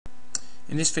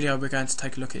In this video we're going to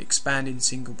take a look at expanding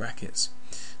single brackets.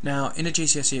 Now in a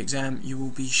GCSE exam you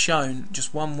will be shown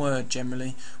just one word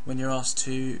generally when you're asked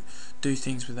to do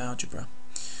things with algebra.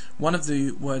 One of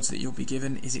the words that you'll be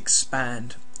given is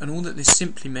expand, and all that this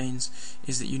simply means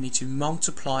is that you need to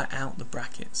multiply out the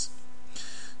brackets.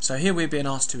 So here we're being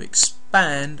asked to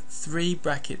expand 3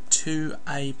 bracket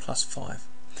 2a plus 5.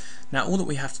 Now all that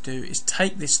we have to do is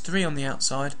take this 3 on the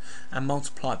outside and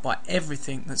multiply it by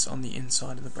everything that's on the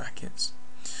inside of the brackets.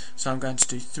 So I'm going to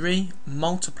do 3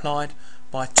 multiplied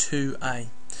by 2a.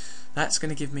 That's going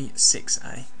to give me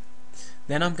 6a.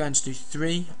 Then I'm going to do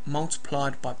 3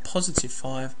 multiplied by positive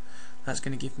 5. That's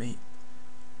going to give me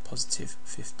positive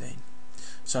 15.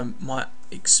 So my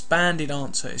expanded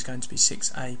answer is going to be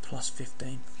 6a plus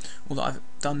 15. All that I've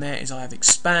done there is I have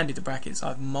expanded the brackets,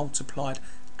 I've multiplied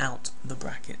out the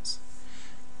brackets.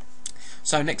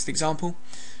 So next example,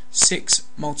 6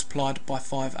 multiplied by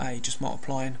 5a, just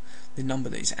multiplying the number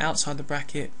that is outside the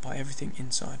bracket by everything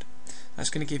inside. That's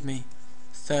going to give me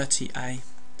 30a.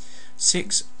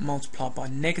 6 multiplied by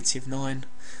negative 9,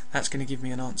 that's going to give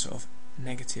me an answer of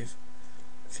negative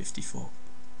 54.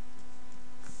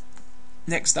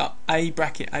 Next up, a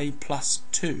bracket a plus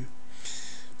 2.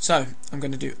 So I'm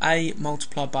going to do a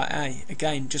multiplied by a,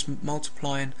 again just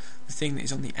multiplying the thing that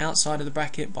is on the outside of the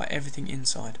bracket by everything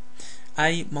inside.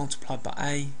 A multiplied by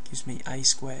a gives me a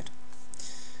squared.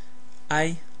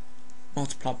 A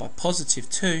multiplied by positive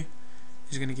 2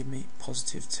 is going to give me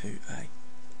positive 2a.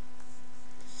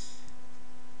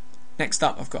 Next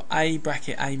up I've got a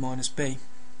bracket a minus b.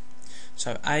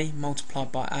 So a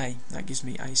multiplied by a, that gives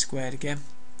me a squared again.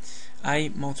 A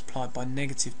multiplied by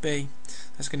negative b,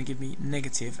 that's going to give me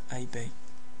negative ab.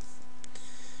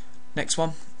 Next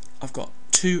one, I've got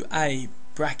 2a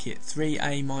bracket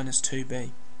 3a minus 2b.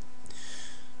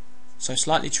 So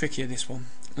slightly trickier this one.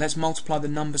 Let's multiply the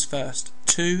numbers first.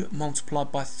 2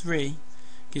 multiplied by 3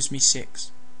 gives me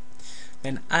 6.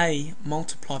 Then a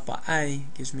multiplied by a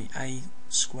gives me a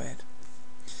squared.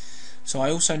 So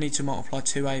I also need to multiply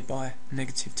 2a by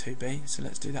negative 2b, so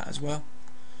let's do that as well.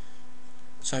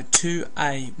 So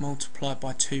 2a multiplied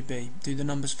by 2b, do the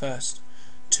numbers first.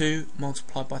 2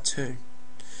 multiplied by 2,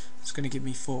 that's going to give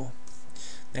me 4.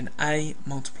 Then a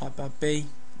multiplied by b,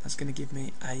 that's going to give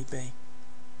me ab.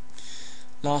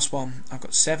 Last one, I've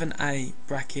got 7a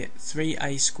bracket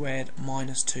 3a squared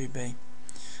minus 2b.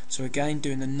 So again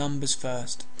doing the numbers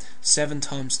first. 7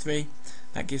 times 3,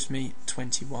 that gives me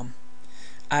 21.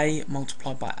 A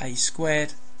multiplied by a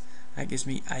squared, that gives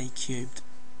me a cubed.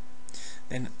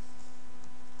 Then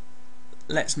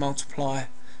let's multiply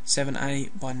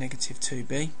 7a by negative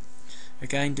 2b.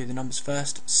 Again do the numbers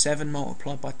first. 7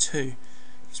 multiplied by 2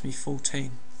 gives me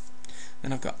 14.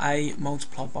 Then I've got a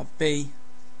multiplied by b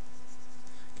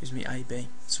gives me ab.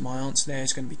 So my answer there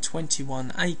is going to be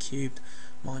 21a cubed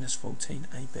minus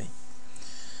 14ab.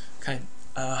 Okay,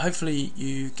 hopefully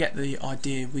you get the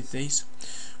idea with these.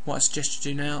 What I suggest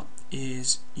you do now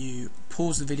is you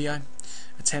pause the video,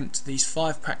 attempt these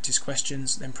 5 practice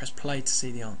questions, then press play to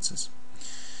see the answers.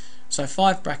 So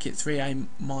 5 bracket 3a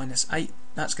minus 8,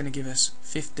 that's going to give us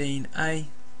 15a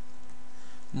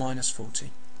minus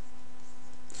 40.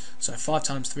 So 5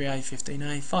 times 3a,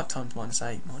 15a, 5 times minus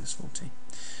 8, minus 40.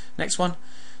 Next one,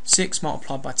 6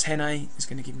 multiplied by 10a is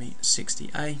going to give me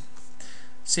 60a.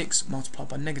 6 multiplied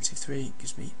by negative 3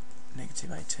 gives me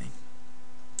negative 18.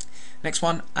 Next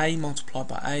one, a multiplied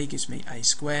by a gives me a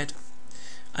squared.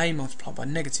 A multiplied by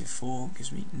negative 4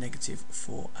 gives me negative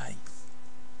 4a.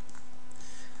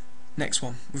 Next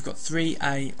one, we've got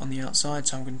 3a on the outside,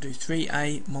 so I'm going to do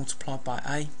 3a multiplied by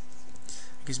a.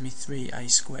 It gives me 3a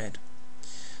squared.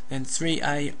 Then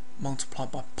 3a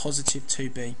multiplied by positive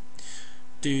 2b.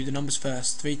 Do the numbers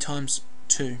first. 3 times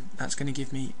 2, that's going to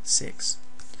give me 6.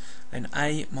 Then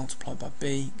a multiplied by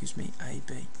b gives me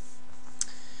ab.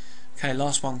 Okay,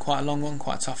 last one, quite a long one,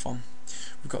 quite a tough one.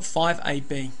 We've got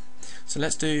 5ab. So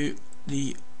let's do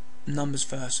the numbers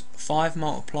first. 5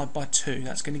 multiplied by 2,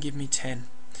 that's going to give me 10.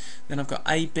 Then I've got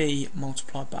ab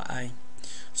multiplied by a.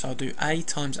 So I'll do a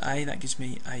times a, that gives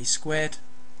me a squared.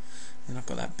 And I've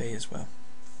got that b as well.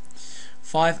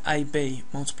 5ab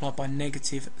multiplied by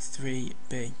negative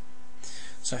 3b.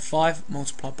 So 5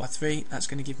 multiplied by 3, that's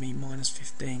going to give me minus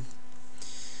 15.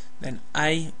 Then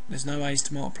a, there's no a's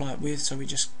to multiply it with, so we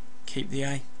just keep the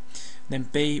a. Then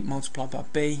b multiplied by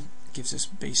b gives us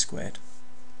b squared.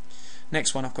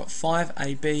 Next one, I've got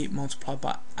 5ab multiplied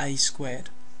by a squared.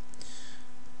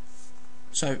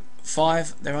 So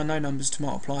 5, there are no numbers to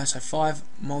multiply, so 5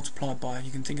 multiplied by,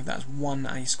 you can think of that as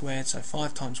 1a squared, so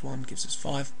 5 times 1 gives us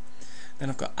 5. Then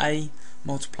I've got a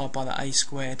multiplied by the a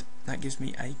squared, that gives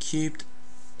me a cubed.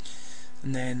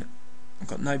 And then I've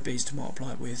got no b's to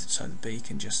multiply it with, so the b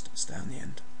can just stay on the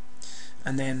end.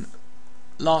 And then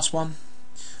last one,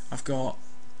 I've got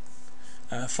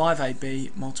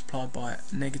 5ab multiplied by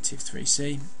negative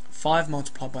 3c. 5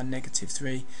 multiplied by negative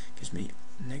 3 gives me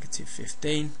negative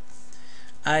 15.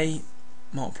 A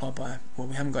multiplied by, well,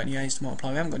 we haven't got any a's to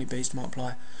multiply, we haven't got any b's to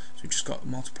multiply, so we've just got to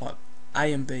multiply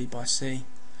a and b by c,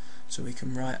 so we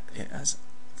can write it as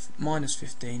minus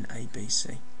 15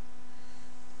 abc.